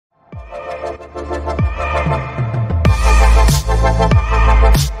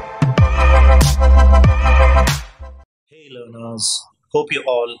Hey learners, hope you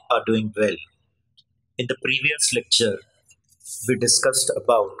all are doing well. In the previous lecture, we discussed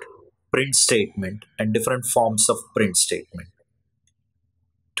about print statement and different forms of print statement.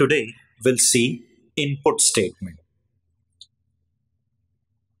 Today, we'll see input statement.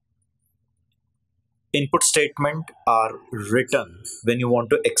 Input statement are written when you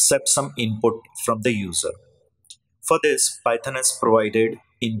want to accept some input from the user. For this, Python has provided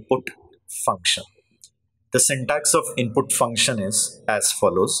input function. The syntax of input function is as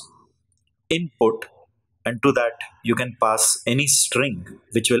follows: input, and to that you can pass any string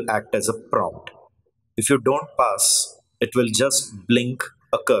which will act as a prompt. If you don't pass, it will just blink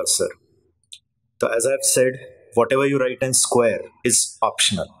a cursor. So as I've said, whatever you write in square is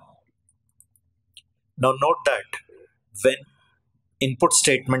optional. Now note that when input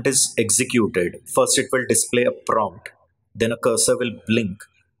statement is executed, first it will display a prompt, then a cursor will blink.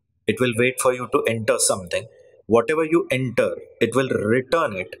 It will wait for you to enter something. Whatever you enter, it will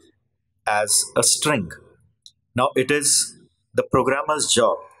return it as a string. Now it is the programmer's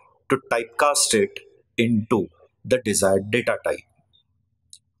job to typecast it into the desired data type.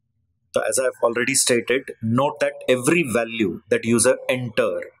 So as I've already stated, note that every value that user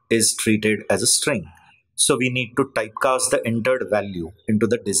enter is treated as a string. So we need to typecast the entered value into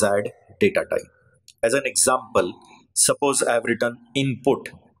the desired data type. As an example, suppose I have written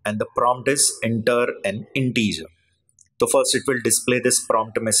input and the prompt is enter an integer. So first it will display this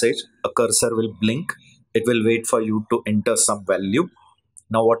prompt message, a cursor will blink, it will wait for you to enter some value.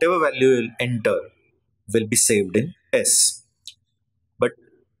 Now whatever value you will enter will be saved in S. But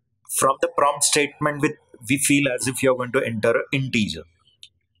from the prompt statement, we feel as if you are going to enter an integer.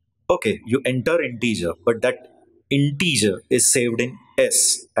 Okay, you enter integer, but that integer is saved in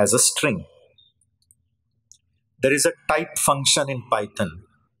S as a string. There is a type function in Python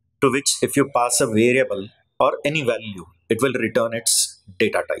to which if you pass a variable or any value, it will return its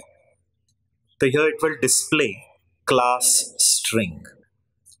data type. So here it will display class string.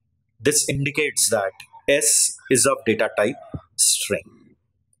 This indicates that S is of data type string.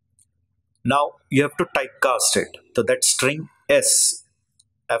 Now you have to typecast it. So that string S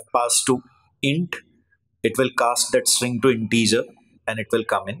have passed to int, it will cast that string to integer and it will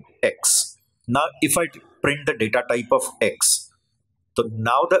come in X. Now if I print the data type of X, so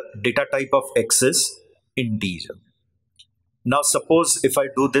now the data type of X is integer. Now suppose if I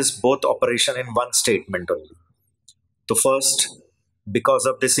do this both operation in one statement only. So first, because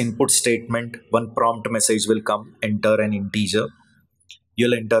of this input statement, one prompt message will come, enter an integer.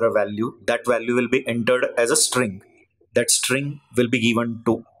 You'll enter a value. That value will be entered as a string. That string will be given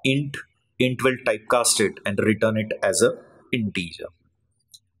to int. Int will typecast it and return it as a integer.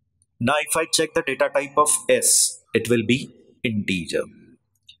 Now if I check the data type of S, it will be integer.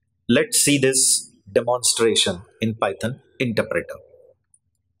 Let's see this demonstration in Python interpreter.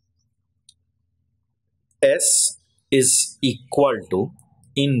 S is equal to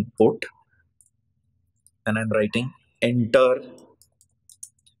input, and I'm writing enter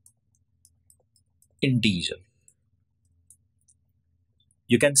integer.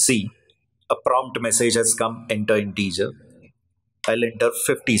 You can see a prompt message has come, enter integer. I'll enter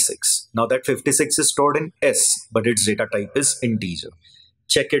 56. Now that 56 is stored in S, but its data type is integer.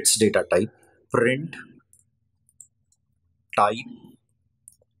 Check its data type, print type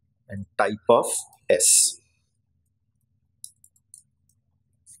and type of S.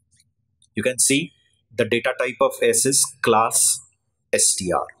 You can see the data type of S is class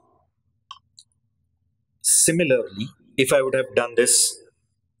str. Similarly, if I would have done this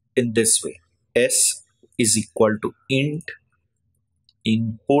in this way, S is equal to int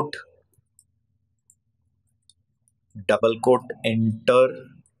input double quote enter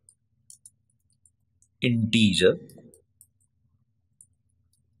integer.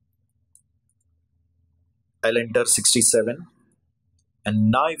 I'll enter 67, and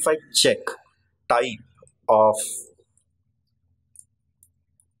now if I check type of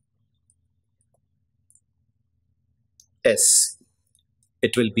S,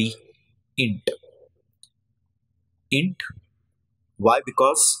 it will be int. Int. Why?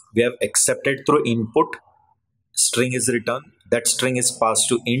 Because we have accepted through input, string is returned, that string is passed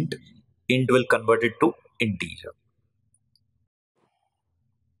to int, int will convert it to integer.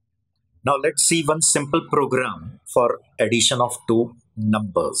 Now let's see one simple program for addition of two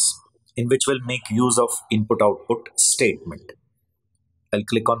numbers in which we'll make use of input output statement. I'll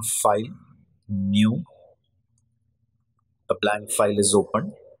click on file, new, a blank file is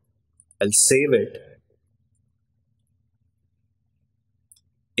opened. I'll save it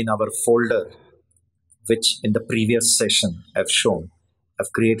in our folder, which in the previous session I've shown.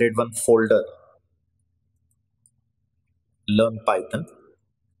 I've created one folder learn Python.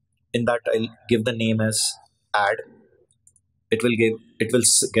 In that, I'll give the name as add. It will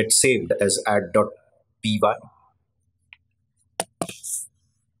get saved as add.py.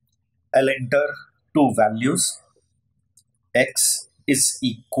 I'll enter two values. X is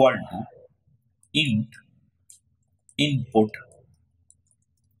equal to int input,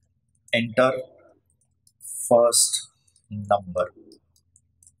 enter first number.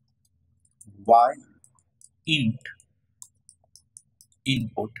 Y int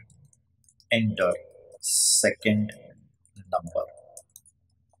input, enter second number.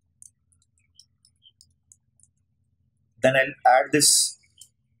 Then I'll add this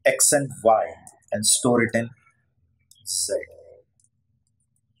X and Y and store it in Z.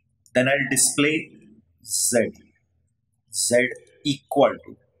 Then I'll display Z. Z equal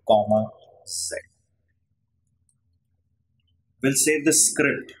to comma Z. We'll save the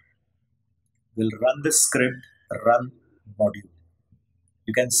script. We'll run the script, run module.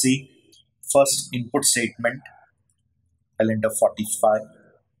 You can see first input statement, I'll enter 45,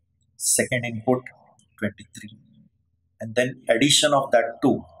 second input 23, and then addition of that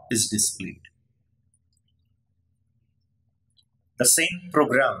 2 is displayed. The same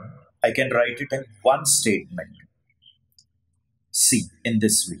program, I can write it in one statement. See, in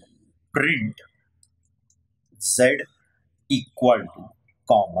this way, print Z equal to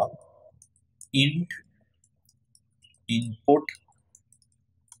comma int input,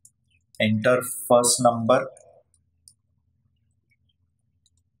 enter first number,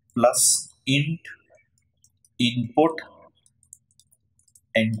 plus int input,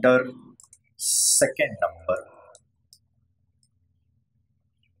 enter second number.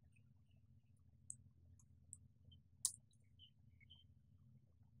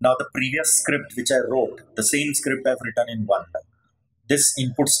 Now the previous script which I wrote, the same script I've written in one line. This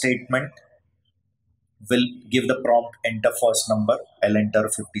input statement will give the prompt enter first number. I'll enter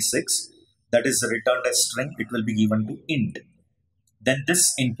 56. That is returned as string. It will be given to int. Then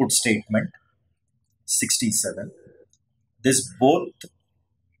this input statement 67. This both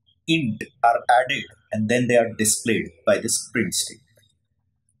int are added and then they are displayed by this print statement.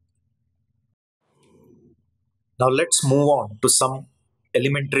 Now let's move on to some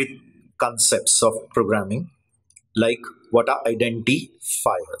elementary concepts of programming, like what are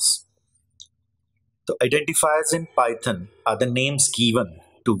identifiers. So identifiers in Python are the names given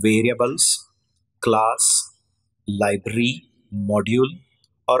to variables, class, library, module,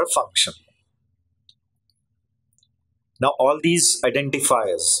 or a function. Now all these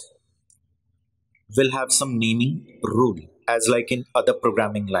identifiers will have some naming rule, as like in other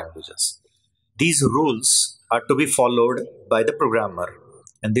programming languages. These rules are to be followed by the programmer,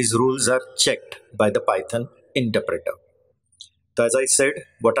 and these rules are checked by the Python interpreter. So as I said,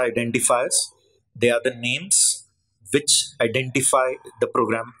 what are identifiers? They are the names which identify the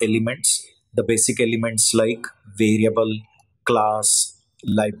program elements, the basic elements like variable, class,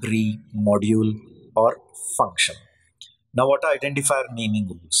 library, module, or function. Now what are identifier naming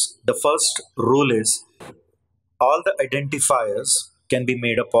rules? The first rule is all the identifiers can be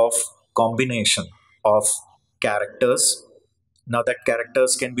made up of combination of characters. Now that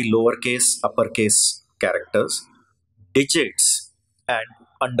characters can be lowercase, uppercase characters, digits, and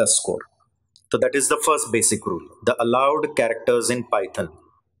underscore. So that is the first basic rule. The allowed characters in Python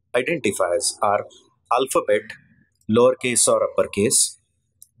identifiers are alphabet, lowercase or uppercase,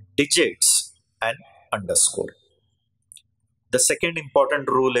 digits, and underscore. The second important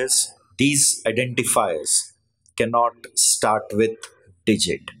rule is these identifiers cannot start with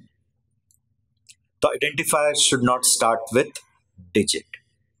digit. The identifiers should not start with digit.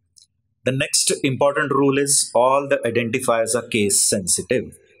 The next important rule is all the identifiers are case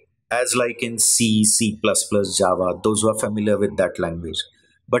sensitive, as like in C, C++, Java, those who are familiar with that language.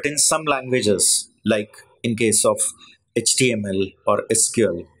 But in some languages, like in case of HTML or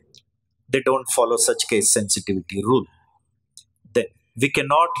SQL, they don't follow such case sensitivity rule. Then we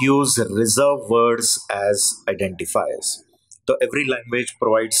cannot use reserved words as identifiers. So every language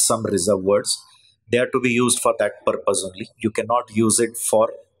provides some reserved words. They are to be used for that purpose only. You cannot use it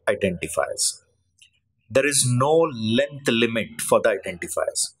for identifiers. There is no length limit for the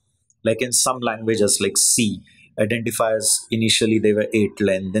identifiers. Like in some languages like C, identifiers initially they were 8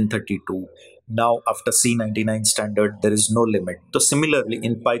 length, then 32. Now after C99 standard, there is no limit. So similarly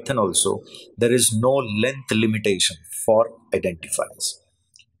in Python also, there is no length limitation for identifiers.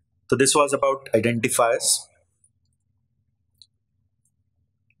 So this was about identifiers.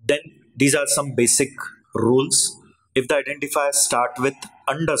 Then these are some basic rules. If the identifiers start with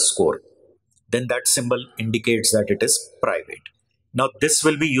underscore, then that symbol indicates that it is private. Now, this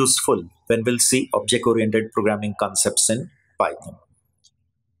will be useful when we'll see object-oriented programming concepts in Python.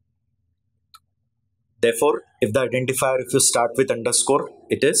 Therefore, if the identifier, if you start with underscore,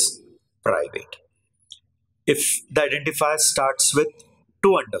 it is private. If the identifier starts with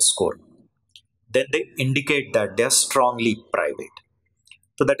to underscore, then they indicate that they are strongly private.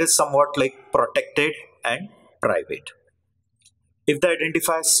 So that is somewhat like protected and private. If the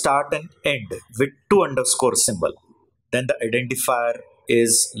identifiers start and end with to underscore symbol, then the identifier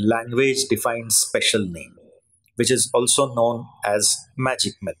is language defined special name, which is also known as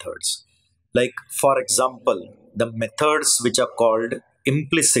magic methods. Like, for example, the methods which are called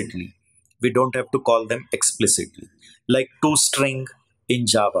implicitly, we don't have to call them explicitly, like toString in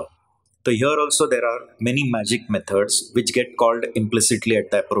Java. So here also there are many magic methods which get called implicitly at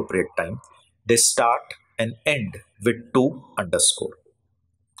the appropriate time. They start and end with to underscore.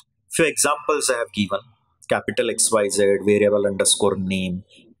 Few examples I have given: capital XYZ, variable underscore name,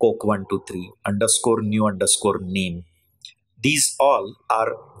 coke123, underscore new underscore name. These all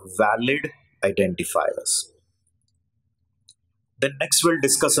are valid identifiers. Then next we'll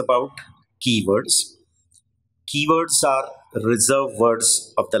discuss about keywords. Keywords are reserved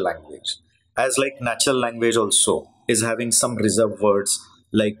words of the language. As like natural language also is having some reserved words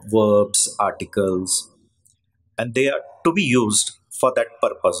like verbs, articles, and they are to be used for that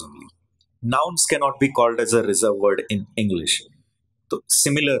purpose only. Nouns cannot be called as a reserved word in English. So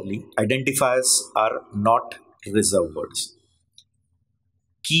similarly, identifiers are not reserved words.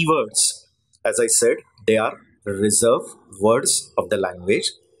 Keywords, as I said, they are reserved words of the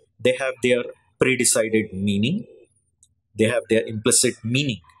language. They have their pre-decided meaning, they have their implicit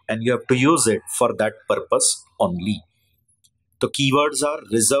meaning, and you have to use it for that purpose only. So keywords are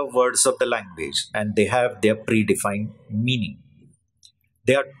reserved words of the language and they have their predefined meaning.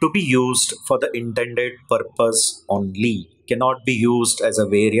 They are to be used for the intended purpose only, cannot be used as a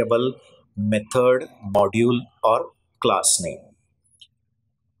variable, method, module, or class name.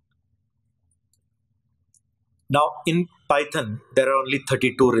 Now, in Python, there are only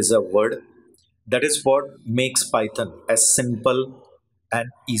 32 reserved words. That is what makes Python as simple and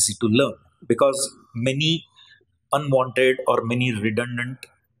easy to learn, because many unwanted or many redundant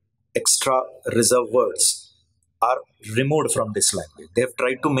extra reserved words are removed from this language. They have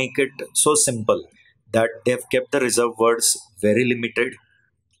tried to make it so simple that they have kept the reserved words very limited.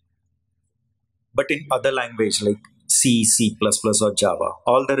 But in other language like C, C++, or Java,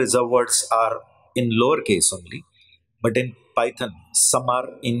 all the reserved words are in lowercase only. But in Python, some are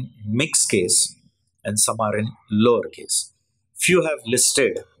in mixed case and some are in lowercase. Few have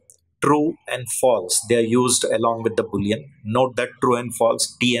listed true and false. They are used along with the boolean. Note that true and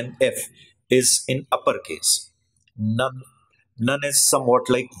false, T and F, is in uppercase. None is somewhat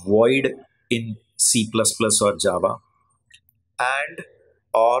like void in C++ or Java. And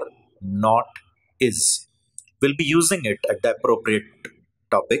or not is. We'll be using it at the appropriate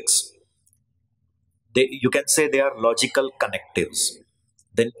topics. You can say they are logical connectives.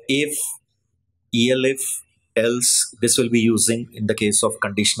 Then if, elif, else, this will be using in the case of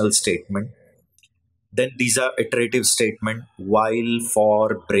conditional statement. Then these are iterative statement: while,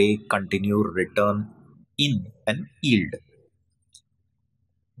 for, break, continue, return, in, and yield.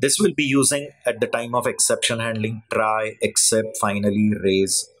 This will be using at the time of exception handling: try, except, finally,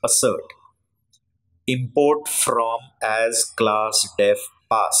 raise, assert. Import from, as, class, def,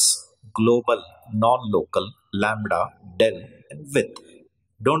 pass, global, non-local, lambda, del, and with.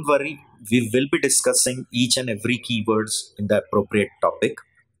 Don't worry, we will be discussing each and every keywords in the appropriate topic.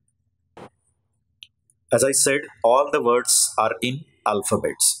 As I said, all the words are in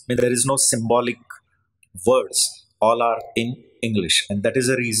alphabets. There is no symbolic words. All are in English, and that is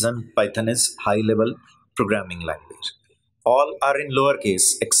the reason Python is high-level programming language. All are in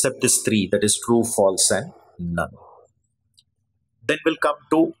lowercase except this three, that is true, false, and none. Then we'll come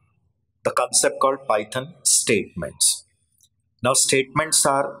to the concept called Python statements. Now, statements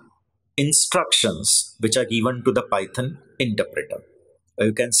are instructions which are given to the Python interpreter.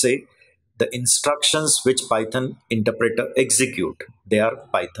 You can say the instructions which Python interpreter execute, they are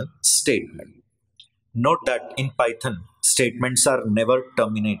Python statement. Note that in Python, statements are never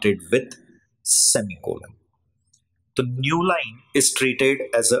terminated with semicolon. The new line is treated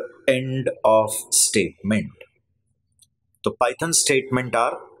as an end of statement. The Python statement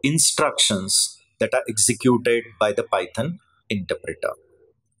are instructions that are executed by the Python interpreter.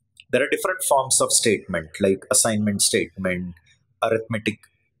 There are different forms of statement like assignment statement, arithmetic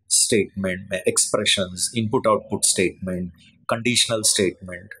statement, expressions, input-output statement, conditional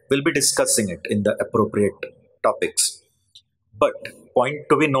statement. We'll be discussing it in the appropriate topics. But point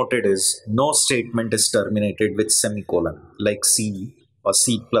to be noted is no statement is terminated with semicolon like C or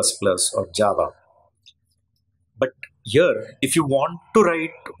C++ or Java. But here, if you want to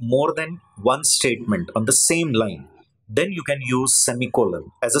write more than one statement on the same line, then you can use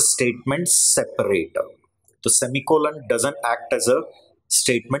semicolon as a statement separator. The semicolon doesn't act as a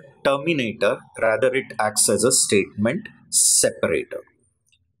statement terminator, rather it acts as a statement separator.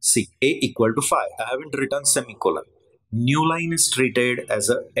 See, a equal to 5. I haven't written semicolon. New line is treated as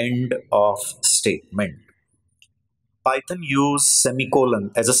an end of statement. Python use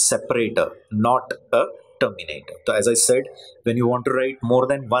semicolon as a separator, not a terminator. So as I said, when you want to write more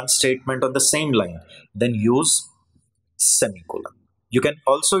than one statement on the same line, then use semicolon. You can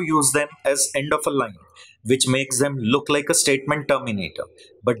also use them as end of a line, which makes them look like a statement terminator,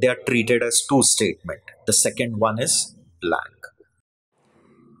 but they are treated as two statements. The second one is blank.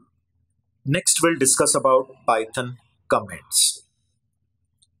 Next, we'll discuss about Python comments.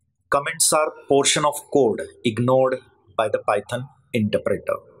 Comments are portion of code ignored by the Python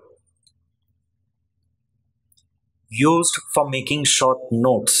interpreter. Used for making short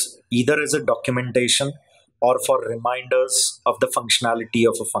notes, either as a documentation or for reminders of the functionality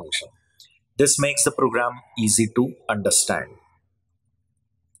of a function. This makes the program easy to understand.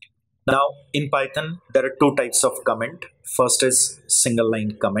 Now, in Python, there are two types of comment. First is single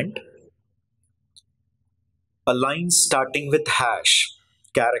line comment. A line starting with hash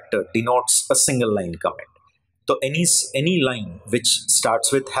character denotes a single line comment. So any line which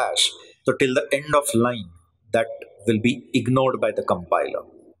starts with hash, so till the end of line, that will be ignored by the compiler.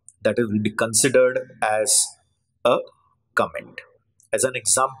 That will be considered as a comment. As an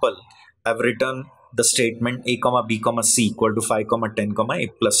example, I've written the statement a comma b comma c equal to 5 comma 10 comma a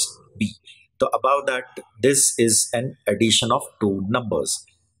plus b. So above that, this is an addition of two numbers.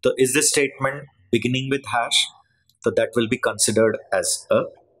 So is this statement beginning with hash? So that will be considered as a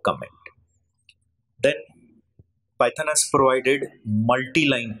comment. Then Python has provided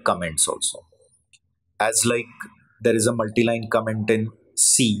multi-line comments also. As like there is a multi-line comment in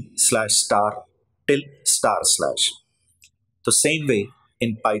C/* till */. The same way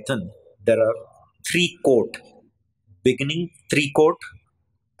in Python, there are three quote, beginning three quote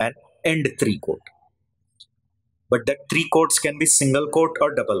and end three quote. But that three quotes can be single quote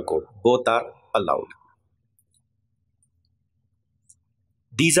or double quote. Both are allowed.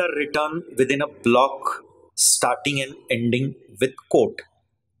 These are written within a block starting and ending with quote.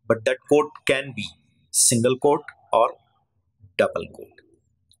 But that quote can be single quote or double quote.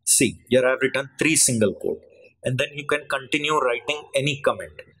 See, here I have written three single quote. And then you can continue writing any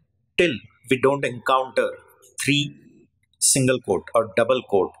comment till we don't encounter three single quote or double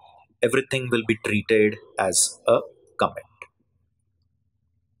quote. Everything will be treated as a comment.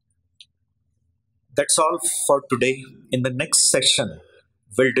 That's all for today. In the next session,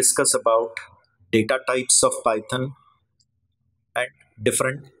 we'll discuss about data types of Python and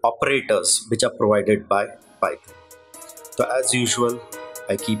different operators which are provided by Python. So as usual,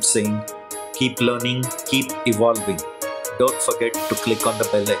 I keep saying, keep learning, keep evolving. Don't forget to click on the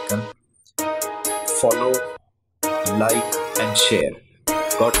bell icon, follow, like and share.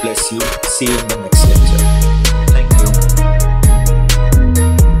 God bless you. See you in the next lecture.